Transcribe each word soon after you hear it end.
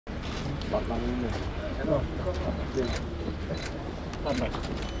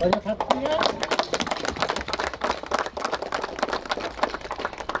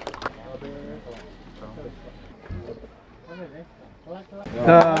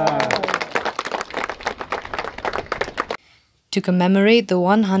To commemorate the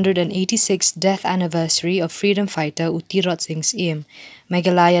 186th death anniversary of freedom fighter U Tirot Sing Syiem,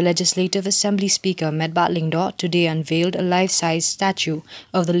 Meghalaya Legislative Assembly Speaker Metbah Lyngdoh today unveiled a life-size statue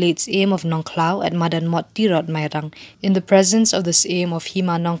of the late Syiem of Nongkhlaw at Madan Mot Tirot, Mairang, in the presence of the Syiem of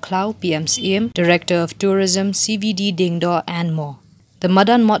Hima Nongkhlaw, PM Syiem, Director of Tourism CVD Diengdoh, and more. The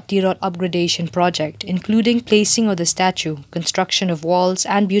Madan Mot Tirot upgradation project, including placing of the statue, construction of walls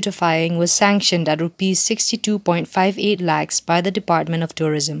and beautifying, was sanctioned at Rs 62.58 lakhs by the Department of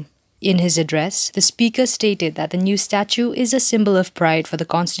Tourism. In his address, the speaker stated that the new statue is a symbol of pride for the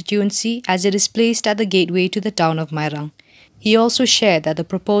constituency as it is placed at the gateway to the town of Mairang. He also shared that the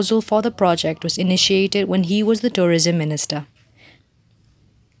proposal for the project was initiated when he was the tourism minister.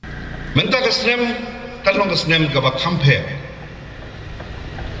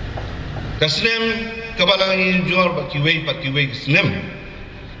 Kasnem kabalangi jual patiwei kasnem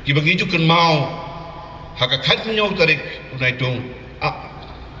kibagi ju kan mau haka khatnyo tarik unai tung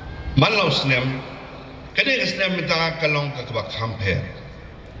manlo snem kade kasnem minta kalong ka kabak hamper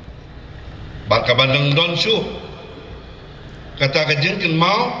ba kabandang don su kata ka jeng kan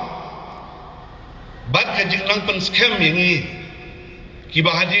mau bat ka jeng lang pen scam yangi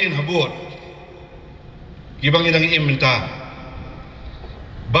kibahadin habot kibangi dang minta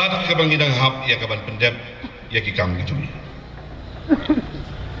bat kabang idang hap ya kaban pendep ya kikam gijui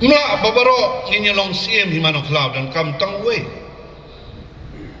mla babaro nginya long Syiem Hima Nongkhlaw dan kam tangwe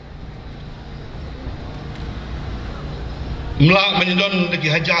mla menidon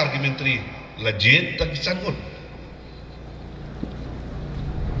lagi hajar ki menteri lajit tak disangkut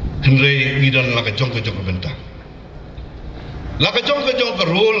henry ngidon la ka jong bentang la ka jong ka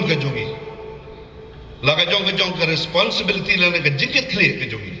role ka jogi laka jong ke responsibility lana ke jikit clear ke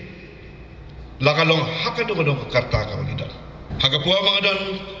jogi laka long haka dong ke karta ka bagidon haka puwa mga don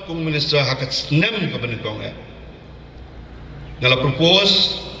kung minister haka snem ka banikong ngala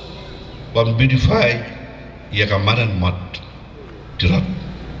propose one beautify ya ka Madan Mot Tirot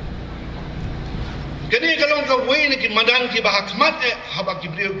kani kalong ka way ni ki madan ki bahakmat haba ki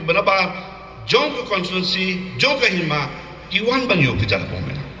brio ki banaba jong ka constituency jong ka Hima ki wan banyo ki jar pong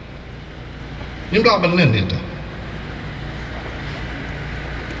nimba banlen nita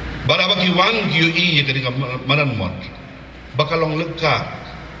baraba ki wan ki i ye kadi Madan Mot bakalong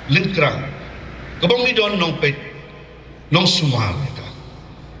lengkrang kabang mi don nong pet nong sumal ka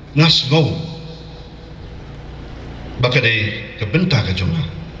ngas go bakade ke benta ka jonga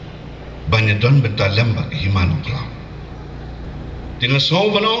banyak don benta lembak Hima Nongkhlaw dengan so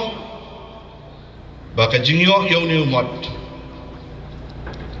banong baka jingyo yo ni mot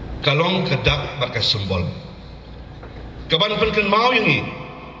kalong kedak baka simbol kaban penken mau yang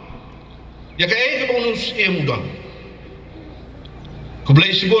ya ka kabang nus don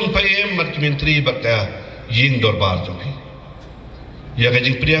kublai sibon pa mat menteri baka ying dorbar jongpi ya ka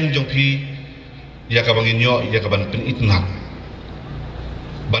jing priang jongpi ya ka bangin yo ya ka ban pen itnak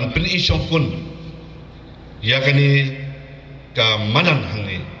ban pen isong kun ya ka ni ka manan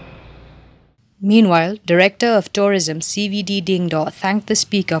hangi. Meanwhile, Director of Tourism CVD Diengdoh thanked the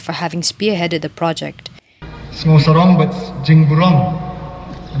speaker for having spearheaded the project. Smo sarong bat jing burong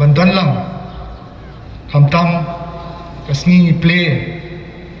bandan lang hamtam kasni play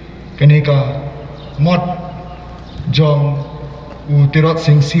kanika mot jong U Tirot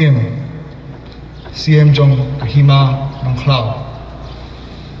Sing Syiem Syiem jong Hima Nongkhlaw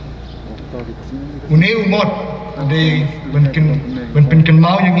une mot de ben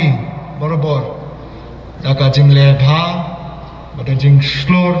mau yangi borobor daka jing le bha badan jing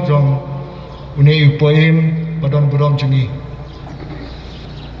slor jong une poem badan burom jingi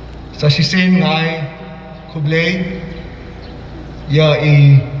sasisen ngai kublei ya i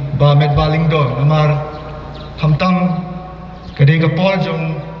ba Metbah Lyngdoh namar hamtam kadega pol jong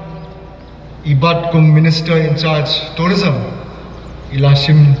ibat kum minister in charge tourism ila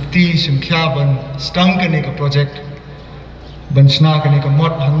simkhya ban stang kane ka project Benchna kani ka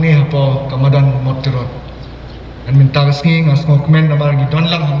mot hangni hapo ka Madan Mot Tirot an minta kasngi ngas ngokmen namar gi don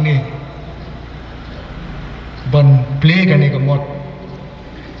lang hangni ban play kani ka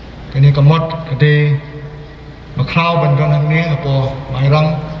mot kade makraw ban don hangni hapo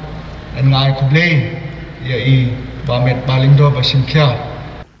Mairang an ngai ko play ya i ba Metbah Lyngdoh ba simkhya.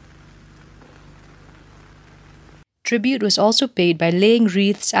 Tribute was also paid by laying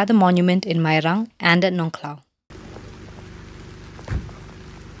wreaths at the monument in Mairang and at Nongkhlaw.